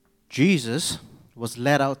Jesus was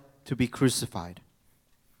led out to be crucified.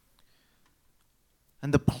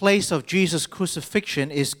 And the place of Jesus' crucifixion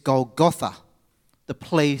is Golgotha, the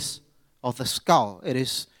place of the skull. It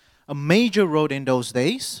is a major road in those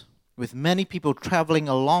days, with many people traveling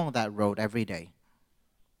along that road every day.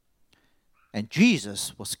 And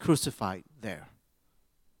Jesus was crucified there,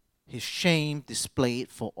 his shame displayed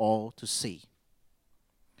for all to see.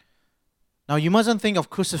 Now, you mustn't think of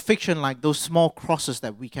crucifixion like those small crosses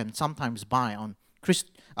that we can sometimes buy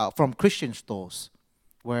from Christian stores,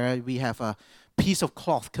 where we have a piece of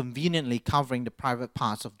cloth conveniently covering the private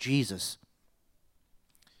parts of Jesus.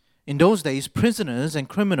 In those days, prisoners and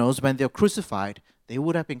criminals, when they were crucified, they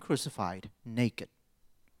would have been crucified naked.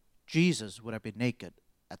 Jesus would have been naked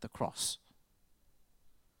at the cross.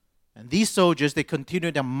 And these soldiers, they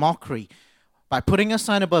continued their mockery by putting a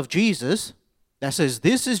sign above Jesus that says,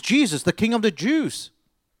 "This is Jesus, the King of the Jews."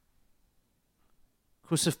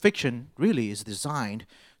 Crucifixion really is designed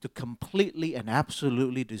to completely and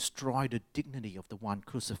absolutely destroy the dignity of the one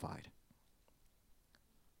crucified.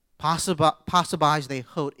 Passerbys, they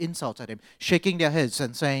hurled insults at him, shaking their heads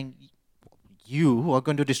and saying, "You are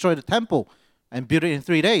going to destroy the temple and build it in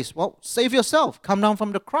 3 days. Well, save yourself. Come down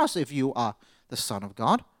from the cross if you are the Son of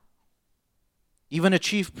God." Even the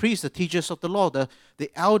chief priests, the teachers of the law, the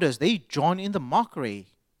elders, they joined in the mockery.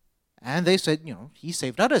 And they said, he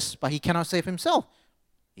saved others, but he cannot save himself.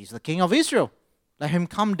 He's the King of Israel. Let him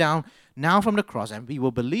come down now from the cross and we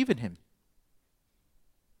will believe in him.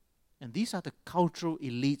 And these are the cultural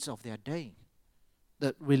elites of their day.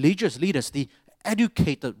 The religious leaders, the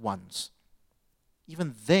educated ones.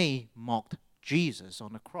 Even they mocked Jesus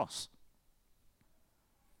on the cross.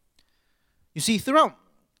 You see, throughout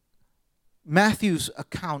Matthew's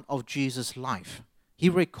account of Jesus' life, he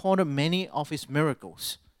recorded many of his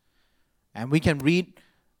miracles. And we can read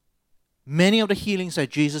many of the healings that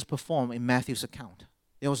Jesus performed in Matthew's account.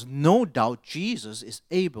 There was no doubt Jesus is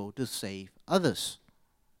able to save others.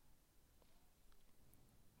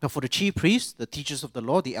 But for the chief priests, the teachers of the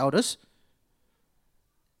law, the elders,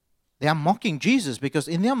 they are mocking Jesus because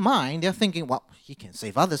in their mind, they're thinking, well, he can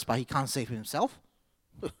save others, but he can't save himself.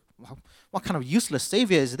 What kind of useless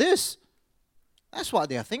savior is this? That's what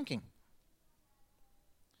they are thinking.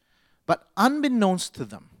 But unbeknownst to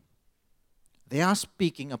them, they are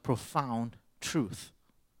speaking a profound truth.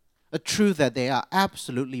 A truth that they are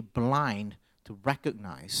absolutely blind to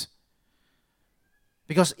recognize.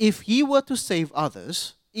 Because if he were to save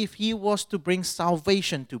others, if he was to bring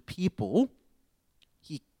salvation to people,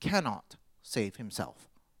 he cannot save himself.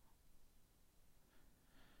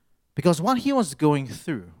 Because what he was going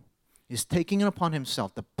through is taking upon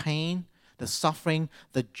himself the pain, the suffering,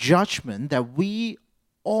 the judgment that we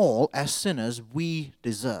all, as sinners, we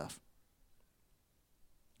deserve.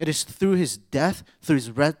 It is through his death, through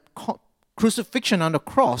his crucifixion on the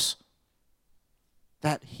cross,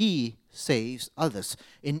 that he saves others.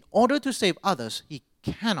 In order to save others, he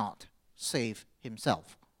cannot save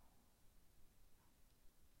himself.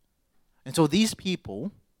 And so these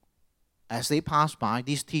people, as they pass by,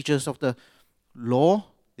 these teachers of the law,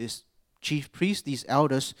 these chief priests, these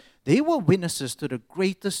elders, they were witnesses to the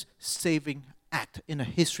greatest saving act in the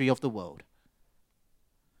history of the world.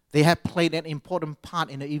 They had played an important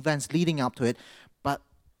part in the events leading up to it, but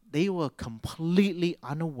they were completely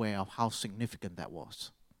unaware of how significant that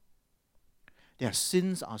was. Their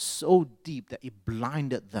sins are so deep that it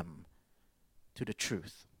blinded them to the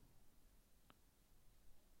truth.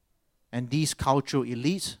 And these cultural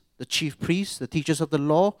elites, the chief priests, the teachers of the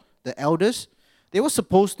law, the elders, they were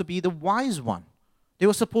supposed to be the wise one. They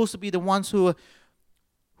were supposed to be the ones who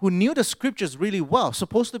knew the scriptures really well,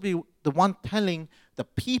 supposed to be the one telling the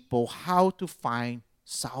people how to find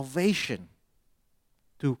salvation,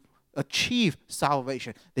 to achieve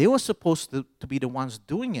salvation. They were supposed to be the ones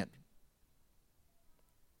doing it.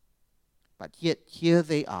 But yet here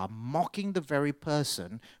they are mocking the very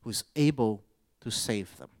person who's able to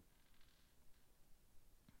save them.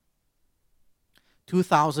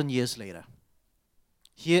 2,000 years later,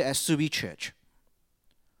 here at Subi Church,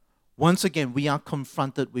 once again we are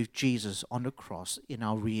confronted with Jesus on the cross in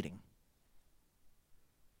our reading.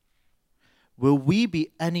 Will we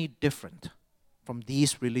be any different from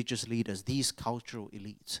these religious leaders, these cultural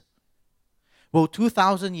elites? Will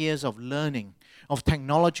 2,000 years of learning, of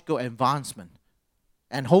technological advancement,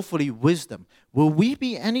 and hopefully wisdom, will we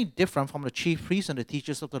be any different from the chief priests and the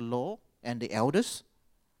teachers of the law and the elders?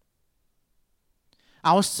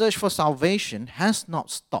 Our search for salvation has not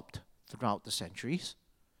stopped throughout the centuries.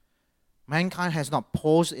 Mankind has not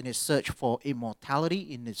paused in its search for immortality,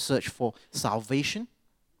 in its search for salvation.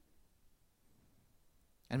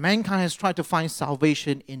 And mankind has tried to find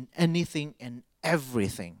salvation in anything and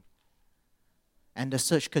everything. And the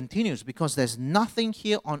search continues because there's nothing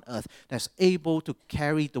here on earth that's able to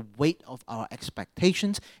carry the weight of our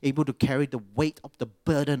expectations, able to carry the weight of the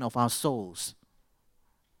burden of our souls.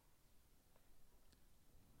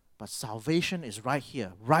 But salvation is right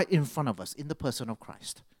here, right in front of us, in the person of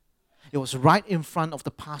Christ. It was right in front of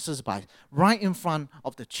the passers-by, right in front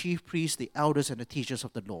of the chief priests, the elders, and the teachers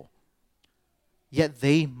of the law. Yet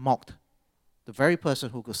they mocked the very person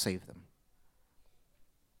who could save them.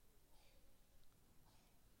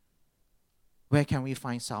 Where can we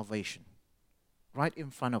find salvation? Right in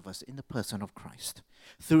front of us, in the person of Christ.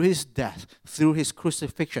 Through his death, through his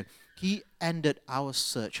crucifixion, he ended our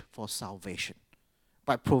search for salvation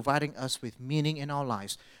by providing us with meaning in our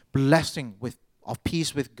lives, blessing of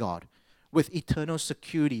peace with God, with eternal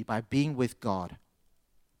security by being with God.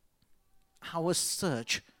 Our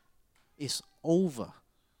search is over.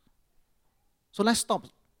 So let's stop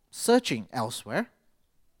searching elsewhere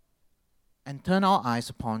and turn our eyes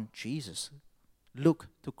upon Jesus. Look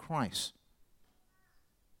to Christ.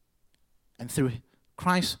 And through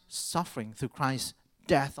Christ's suffering, through Christ's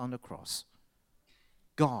death on the cross,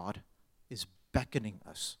 God is beckoning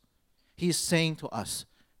us. He is saying to us,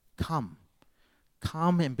 come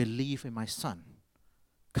and believe in my Son.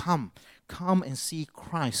 Come and see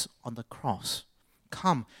Christ on the cross.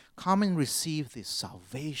 Come and receive this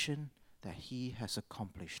salvation that he has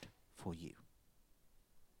accomplished for you.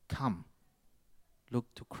 Come, look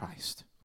to Christ.